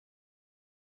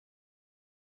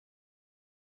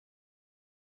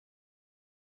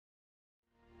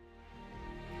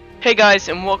Hey guys,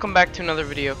 and welcome back to another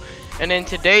video. And in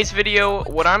today's video,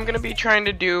 what I'm gonna be trying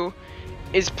to do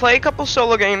is play a couple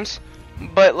solo games,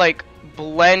 but like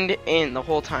blend in the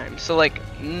whole time, so like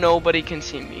nobody can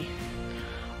see me.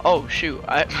 Oh shoot,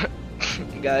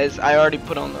 guys, I already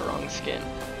put on the wrong skin.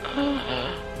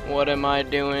 What am I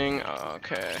doing?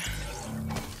 Okay.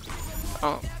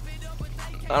 Oh,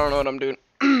 I don't know what I'm doing.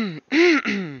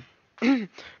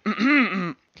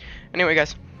 Anyway,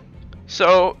 guys,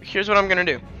 so here's what I'm gonna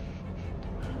do.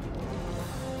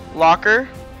 Locker,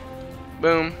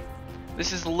 boom.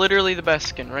 This is literally the best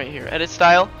skin right here. Edit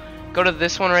style, go to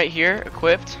this one right here,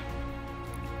 equipped.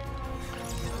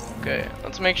 Okay,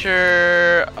 let's make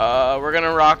sure we're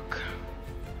gonna rock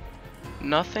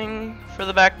nothing for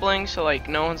the back bling, so like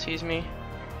no one sees me.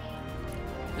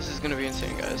 This is gonna be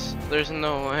insane, guys. There's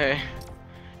no way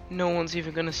no one's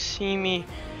even gonna see me.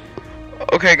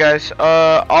 Okay, guys,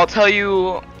 I'll tell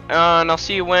you and I'll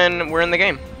see you when we're in the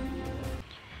game.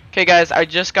 Okay guys, I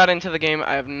just got into the game.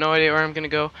 I have no idea where I'm gonna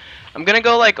go. I'm gonna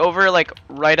go like over like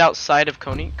right outside of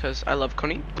Coney, cause I love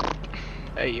Coney.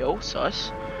 Hey yo,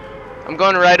 sus. I'm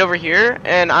going right over here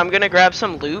and I'm gonna grab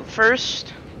some loot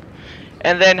first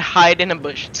and then hide in a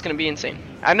bush. It's gonna be insane.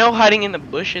 I know hiding in the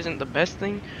bush isn't the best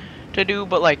thing to do,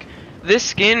 but like this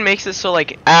skin makes it so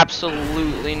like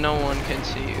absolutely no one can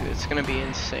see you. It's gonna be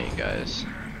insane, guys.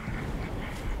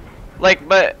 Like,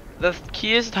 but the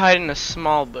key is to hide in a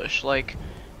small bush. Like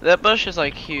that bush is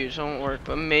like huge, so it won't work,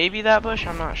 but maybe that bush,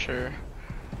 I'm not sure.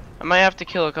 I might have to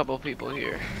kill a couple people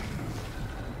here.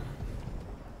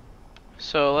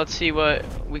 So let's see what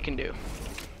we can do.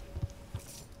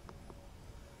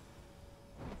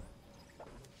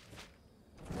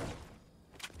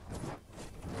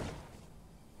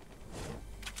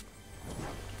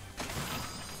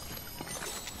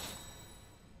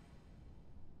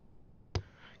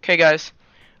 Okay guys,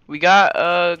 we got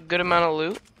a good amount of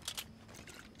loot.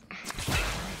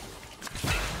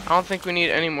 I don't think we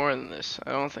need any more than this.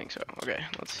 I don't think so. Okay,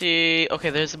 let's see. Okay,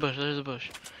 there's a bush. There's a bush.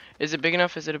 Is it big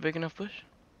enough? Is it a big enough bush?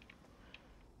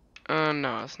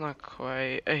 No, it's not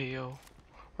quite. Hey, yo.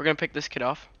 We're gonna pick this kid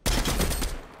off.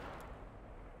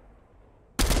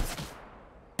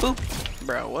 Boop.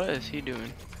 Bro, what is he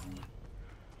doing?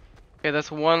 Okay,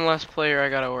 that's one less player I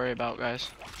gotta worry about,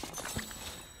 guys.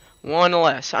 One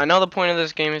less. I know the point of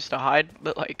this game is to hide,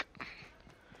 but like,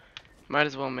 might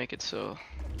as well make it so.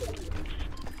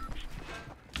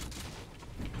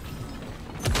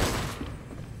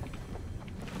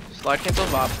 Slide cancel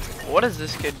bop. What is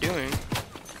this kid doing?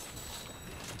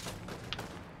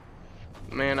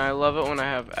 Man, I love it when I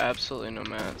have absolutely no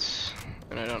mats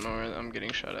and I don't know where I'm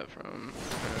getting shot at from.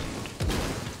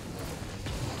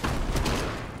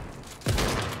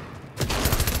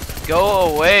 And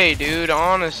go away, dude.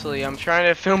 Honestly, I'm trying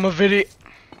to film a video.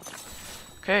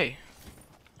 Okay,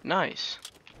 nice.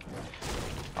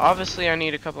 Obviously, I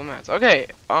need a couple mats. Okay,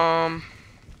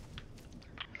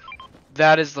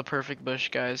 that is the perfect bush,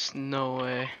 guys. No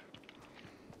way.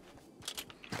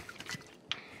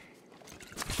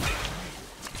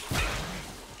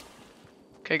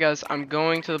 Okay, guys, I'm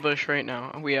going to the bush right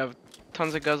now. We have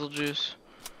tons of guzzle juice.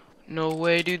 No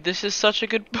way, dude. This is such a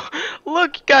good.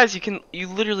 Look, guys, you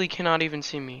literally cannot even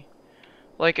see me.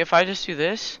 Like, if I just do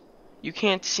this, you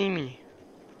can't see me.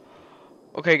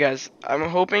 Okay, guys, I'm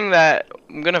hoping that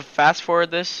I'm gonna fast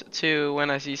forward this to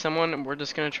when I see someone, and we're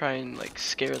just gonna try and like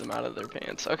scare them out of their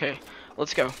pants. Okay,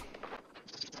 let's go.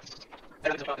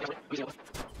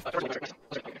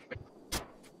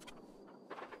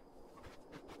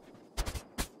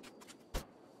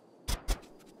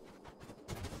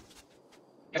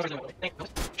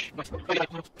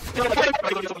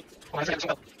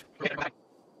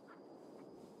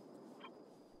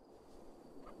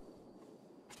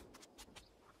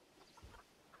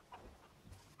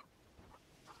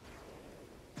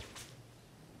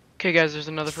 Okay guys, there's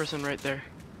another person right there.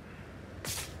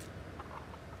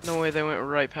 No way, they went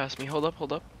right past me. Hold up,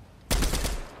 hold up.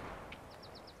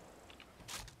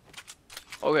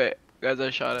 Okay, guys, I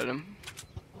shot at him.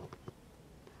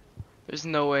 There's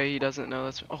no way he doesn't know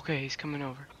that's. Okay, he's coming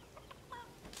over.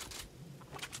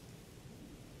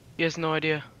 He has no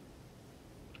idea.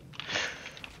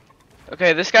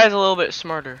 Okay, this guy's a little bit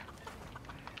smarter.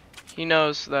 He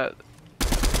knows that.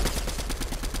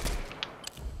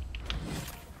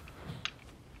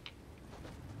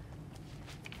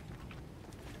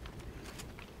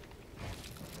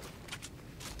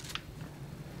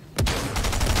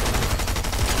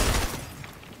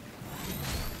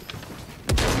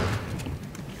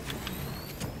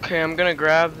 Okay, I'm gonna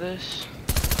grab this.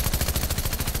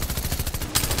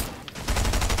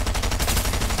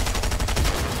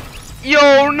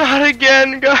 Yo, not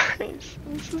again, guys.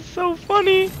 This is so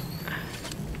funny.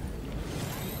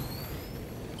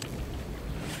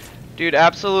 Dude,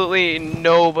 absolutely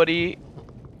nobody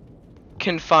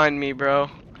can find me, bro.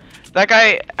 That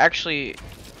guy actually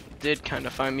did kind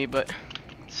of find me, but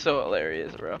so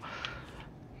hilarious, bro.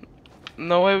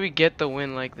 No way we get the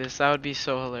win like this. That would be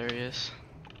so hilarious.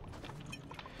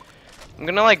 I'm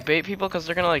gonna like bait people because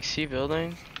they're gonna like see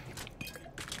building.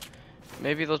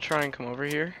 Maybe they'll try and come over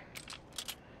here.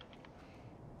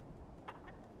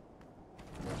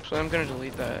 So I'm gonna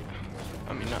delete that.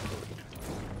 I mean, not delete.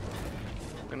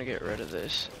 I'm gonna get rid of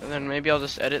this. And then maybe I'll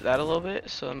just edit that a little bit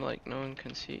so I'm like no one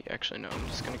can see. Actually, no, I'm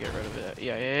just gonna get rid of it.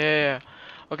 Yeah.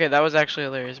 Okay, that was actually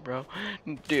hilarious, bro.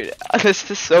 Dude,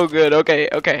 this is so good.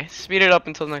 Okay. Speed it up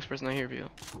until the next person I hear you.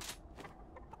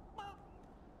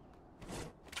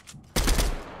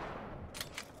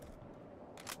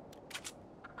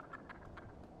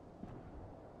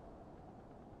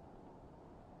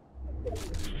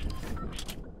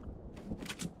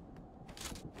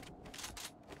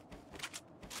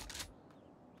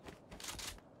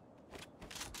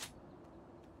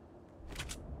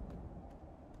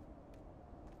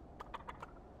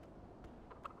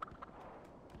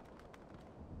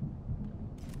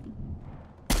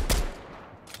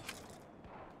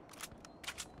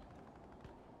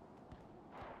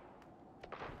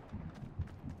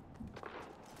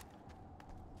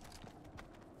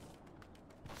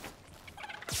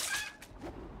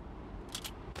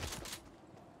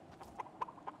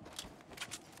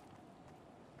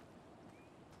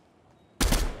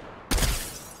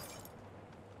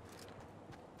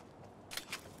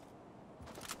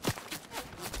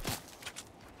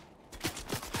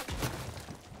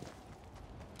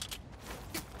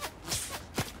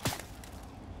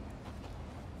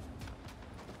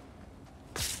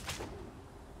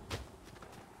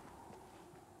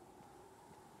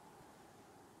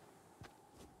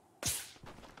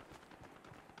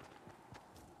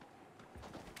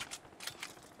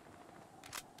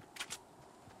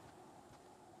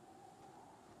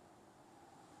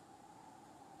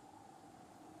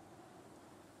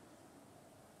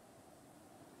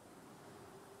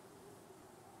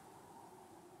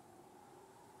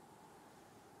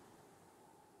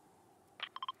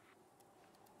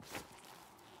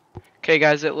 Okay,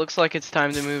 guys, it looks like it's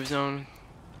time to move zone.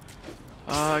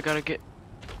 I gotta get.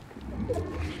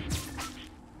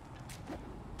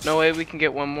 No way we can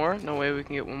get one more. No way we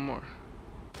can get one more.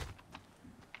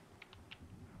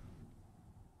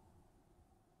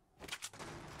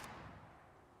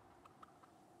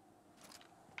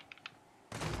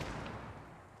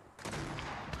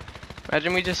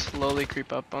 Imagine we just slowly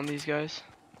creep up on these guys.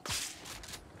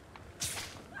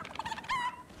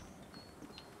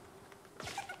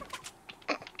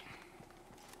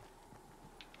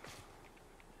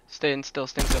 Staying still.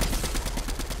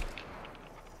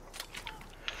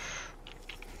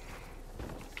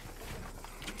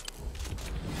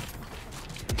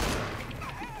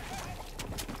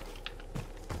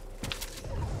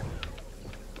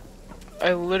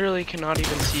 I literally cannot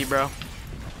even see, bro.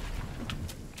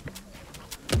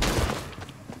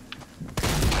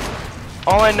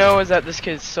 All I know is that this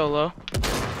kid's solo.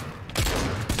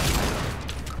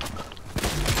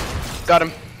 Got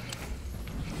him.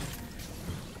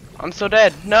 I'm so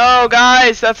dead. No,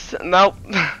 guys, that's nope.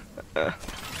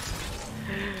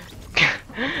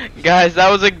 Guys, that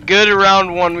was a good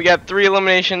round one. We got 3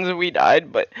 eliminations and we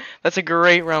died, but that's a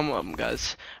great round one,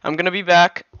 guys. I'm gonna be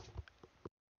back,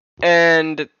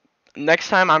 and next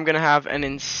time I'm gonna have an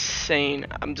insane.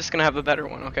 I'm just gonna have a better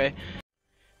one, okay?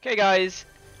 Okay, guys,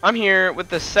 I'm here with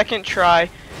the second try.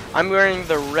 I'm wearing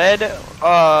the red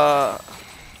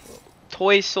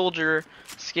toy soldier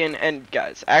skin, and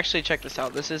guys, actually check this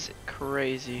out. This is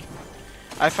crazy.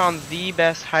 I found the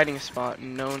best hiding spot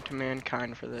known to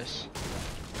mankind for this.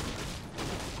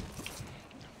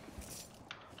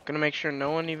 Gonna make sure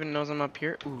no one even knows I'm up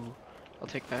here. Ooh, I'll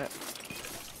take that.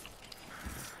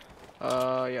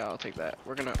 Yeah, I'll take that.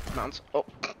 We're gonna bounce. Oh,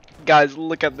 guys,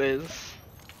 look at this.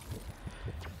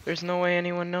 There's no way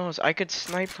anyone knows. I could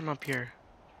snipe from up here.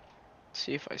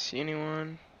 See if I see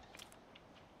anyone.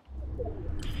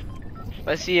 If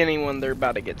I see anyone, they're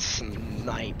about to get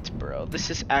sniped, bro.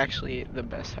 This is actually the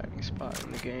best hiding spot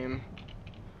in the game.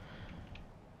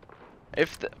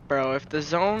 If the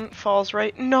zone falls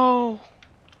right, no.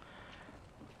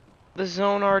 The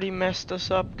zone already messed us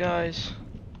up, guys.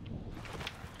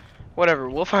 Whatever,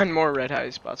 we'll find more red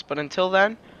hiding spots. But until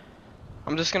then,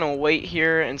 I'm just gonna wait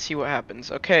here and see what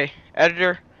happens. Okay,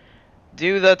 editor,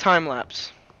 do the time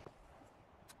lapse.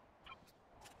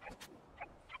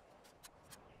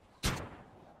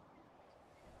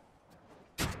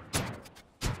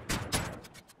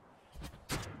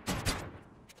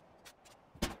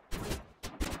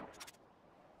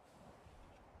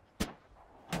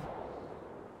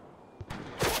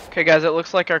 Okay, guys, it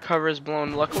looks like our cover is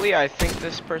blown. Luckily, I think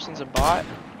this person's a bot.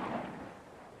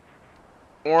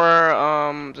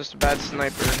 Or, just a bad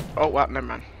sniper. Oh, wow, never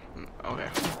mind. Okay.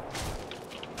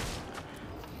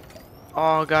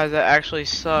 Oh, guys, that actually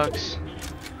sucks.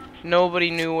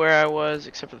 Nobody knew where I was,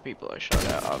 except for the people I shot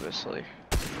at, obviously.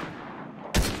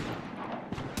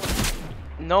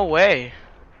 No way.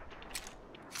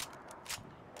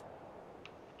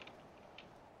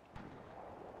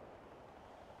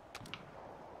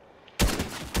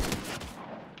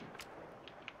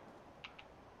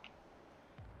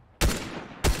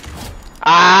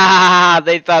 Ah,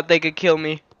 they thought they could kill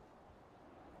me.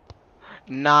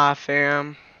 Nah,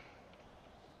 fam.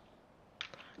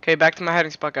 Okay, back to my hiding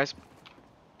spot, guys.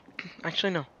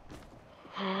 Actually, no.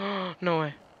 No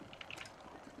way.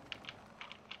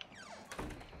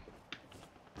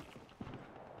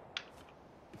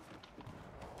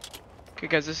 Okay,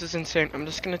 guys, this is insane. I'm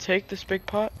just gonna take this big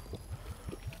pot.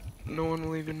 No one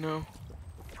will even know.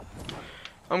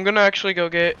 I'm gonna actually go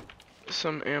get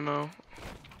some ammo.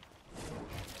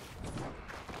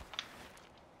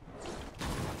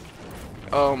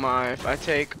 Oh my, if I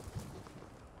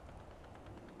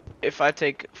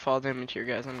take fall damage here,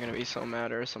 guys, I'm gonna be so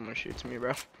mad or someone shoots me,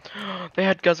 bro. They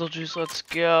had guzzle juice, let's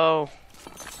go.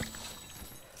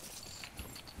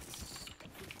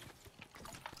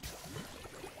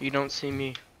 You don't see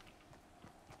me.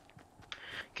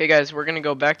 Okay, guys, we're gonna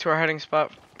go back to our hiding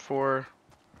spot for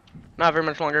not very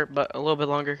much longer, but a little bit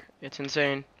longer. It's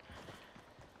insane.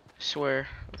 Swear.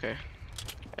 Okay.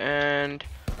 And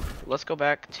let's go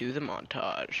back to the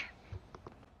montage.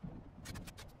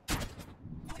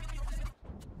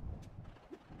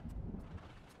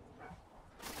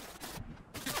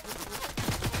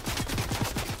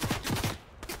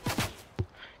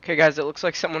 Okay, guys, it looks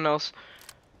like someone else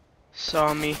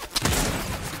saw me,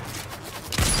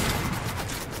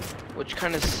 which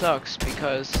kind of sucks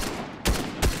because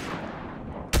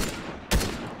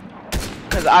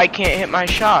I can't hit my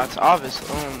shots, obviously.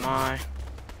 Oh my.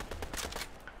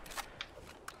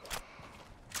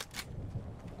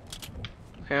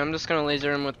 Okay, I'm just gonna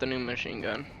laser him with the new machine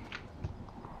gun.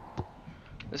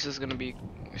 This is gonna be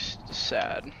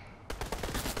sad.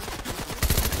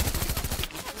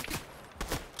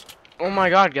 Oh my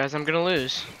god, guys, I'm gonna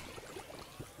lose.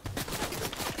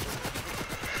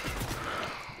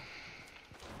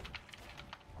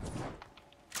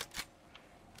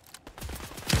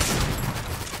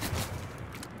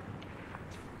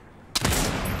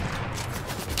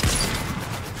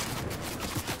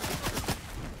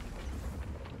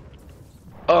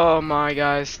 Oh my,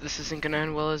 guys, this isn't gonna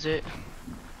end well, is it?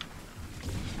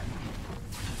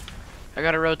 I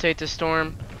gotta rotate the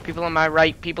storm. People on my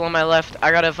right, people on my left.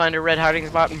 I gotta find a red hiding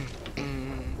spot. You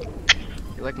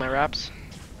like my raps?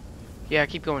 Yeah,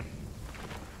 keep going.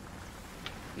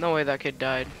 No way that kid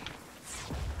died.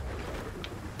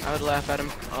 I would laugh at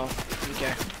him. Oh,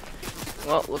 okay.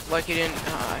 Well, looks like he didn't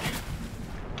die.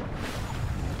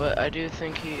 But I do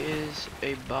think he is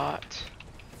a bot.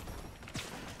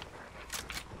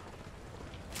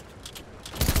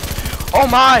 Oh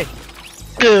my!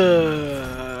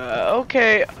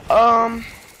 Okay,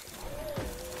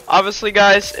 obviously,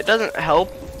 guys, it doesn't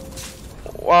help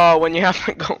when you have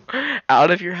to go out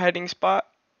of your hiding spot.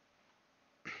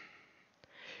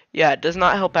 Yeah, it does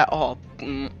not help at all.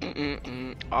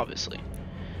 Obviously.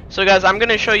 So, guys, I'm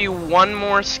gonna show you one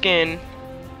more skin,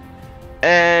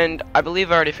 and I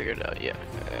believe I already figured it out.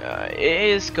 Yeah, it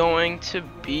is going to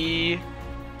be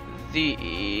the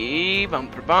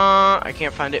I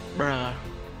can't find it, bruh.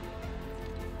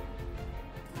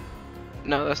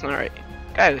 No, that's not right.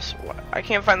 Guys, I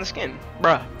can't find the skin.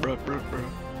 Bruh.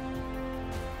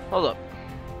 Hold up.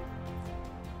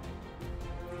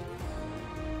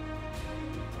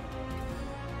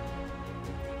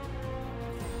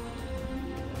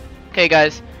 Okay,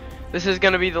 guys. This is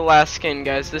gonna be the last skin,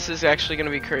 guys. This is actually gonna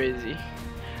be crazy.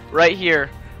 Right here.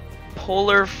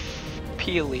 Polar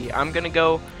Peely. I'm gonna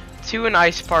go to an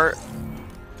ice part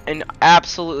and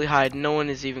absolutely hide. No one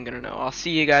is even gonna know. I'll see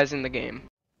you guys in the game.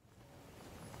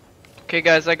 Okay,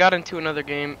 guys, I got into another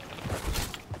game,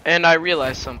 and I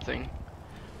realized something.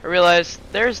 I realized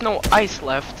there's no ice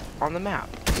left on the map.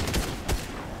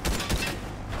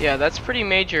 Yeah, that's pretty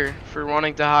major for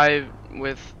wanting to hide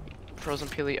with Frozen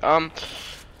Peely.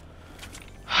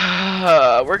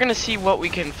 We're gonna see what we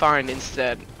can find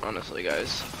instead, honestly,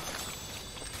 guys.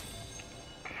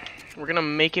 We're gonna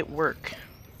make it work.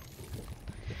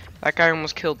 That guy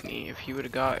almost killed me if he would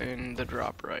have gotten the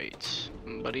drop right.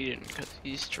 But he didn't because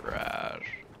he's trash.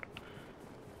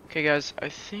 Okay, guys, I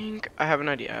think I have an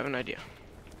idea.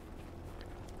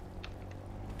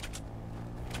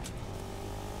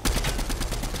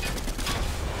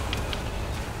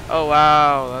 Oh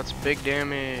wow, that's big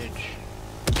damage.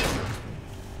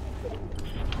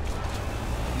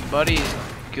 Buddy's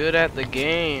good at the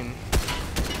game.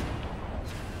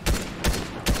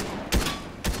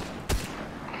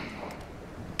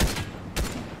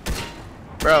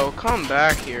 Bro, come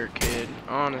back here, kid.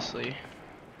 Honestly.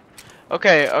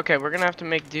 Okay, we're gonna have to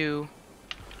make do.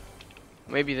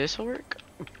 Maybe this will work?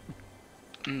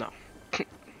 No.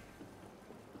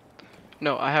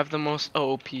 No, I have the most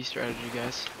OOP strategy,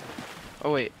 guys.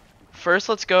 Oh wait. First,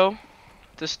 let's go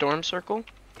to Storm Circle.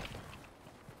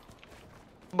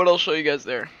 But I'll show you guys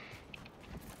there.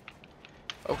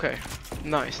 Okay.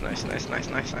 Nice.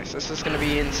 This is gonna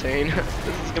be insane.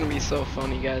 This is gonna be so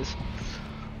funny, guys.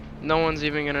 No one's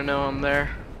even gonna know I'm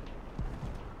there.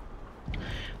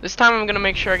 This time I'm gonna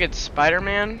make sure I get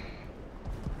Spider-Man.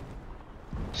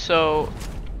 So,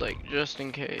 like, just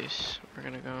in case. We're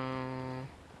gonna go...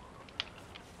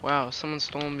 Wow, someone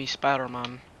stole me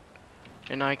Spider-Man.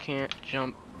 And I can't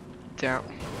jump down.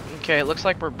 Okay, it looks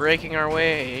like we're breaking our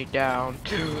way down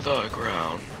to the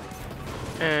ground.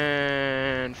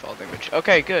 And fall damage.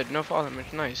 Okay, good. No fall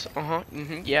damage. Nice.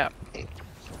 Yeah.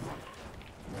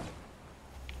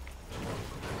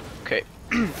 Okay.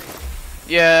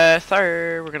 Yeah,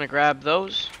 sir. We're gonna grab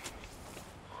those.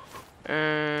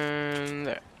 And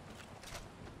there.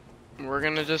 We're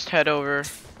gonna just head over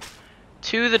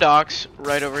to the docks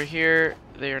right over here.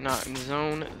 They are not in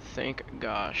zone, thank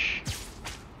gosh.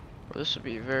 Well, this would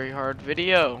be a very hard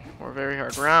video, or a very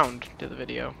hard round to the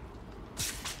video.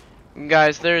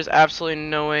 Guys, there's absolutely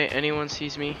no way anyone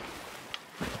sees me.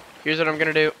 Here's what I'm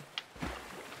gonna do.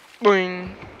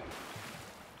 Boing.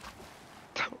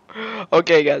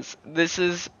 Okay, guys, this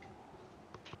is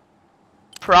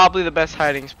probably the best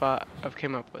hiding spot I've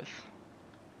came up with.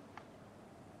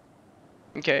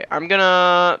 Okay, I'm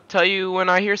gonna tell you when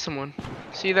I hear someone.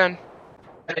 See you then.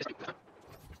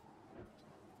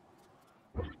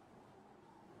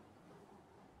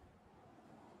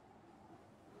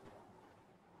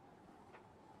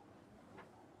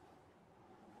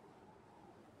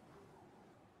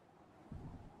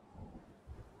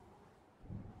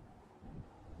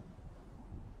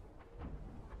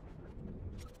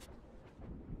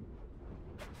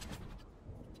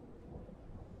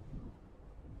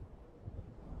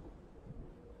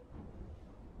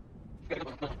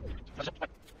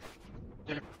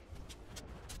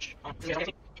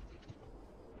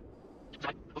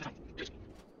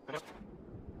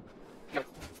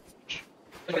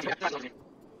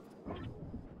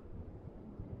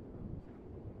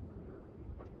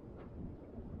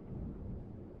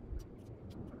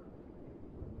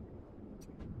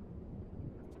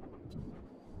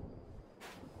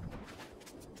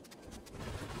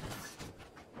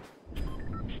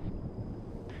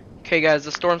 Okay guys,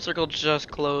 the storm circle just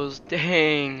closed.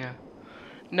 Dang.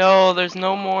 No, there's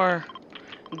no more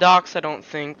docks, I don't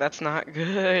think. That's not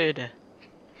good.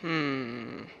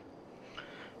 Trying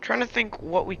to think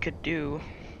what we could do.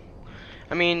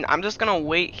 I mean, I'm just gonna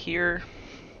wait here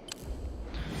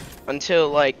until,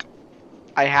 like,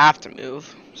 I have to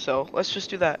move. So, let's just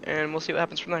do that, and we'll see what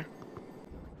happens from there.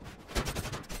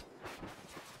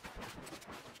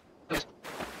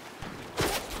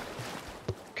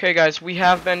 Okay guys, we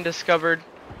have been discovered.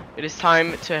 It is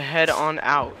time to head on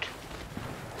out.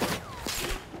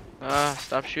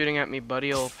 Stop shooting at me,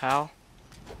 buddy, old pal.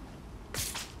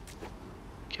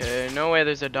 Okay, no way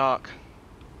there's a dock.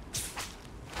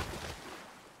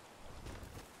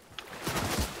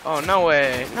 Oh, no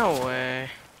way, no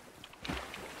way.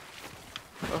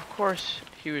 Of course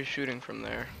he was shooting from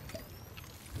there.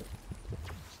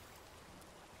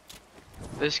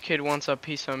 This kid wants a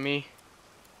piece of me.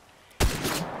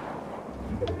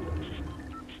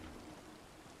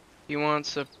 He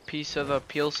wants a piece of the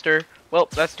peelster. Well,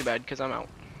 that's too bad, because I'm out.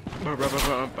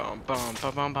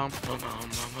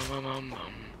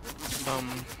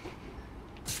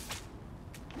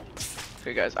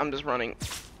 Okay, guys, I'm just running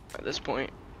at this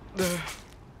point.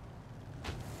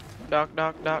 Dock.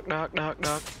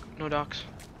 No docks.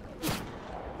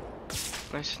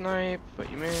 Nice snipe, but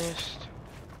you missed.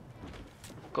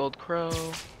 Gold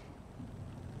crow.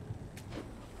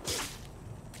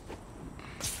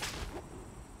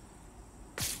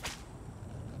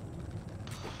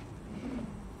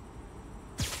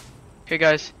 Okay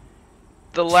guys,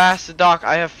 the last dock,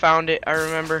 I have found it, I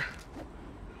remember.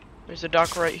 There's a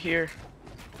dock right here.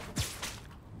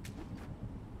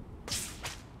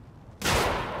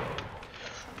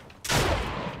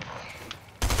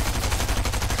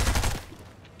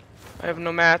 I have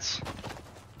no mats.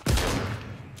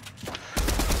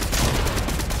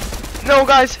 No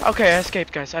guys, okay, I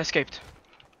escaped guys, I escaped.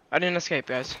 I didn't escape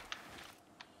guys.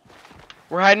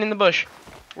 We're hiding in the bush.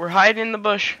 We're hiding in the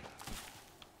bush.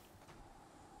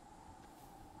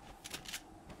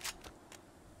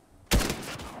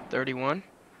 $31.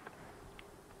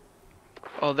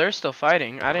 Oh, they're still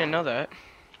fighting. I didn't know that.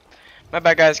 My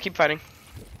bad, guys. Keep fighting.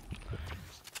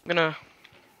 I'm gonna...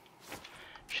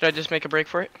 Should I just make a break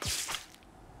for it?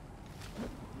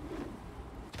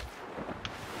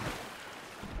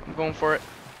 I'm going for it.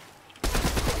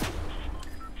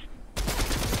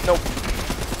 Nope.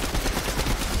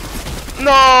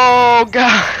 No,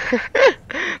 God.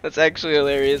 That's actually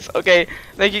hilarious. Okay,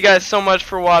 thank you guys so much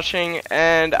for watching,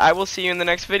 and I will see you in the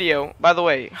next video. By the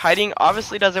way, hiding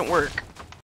obviously doesn't work.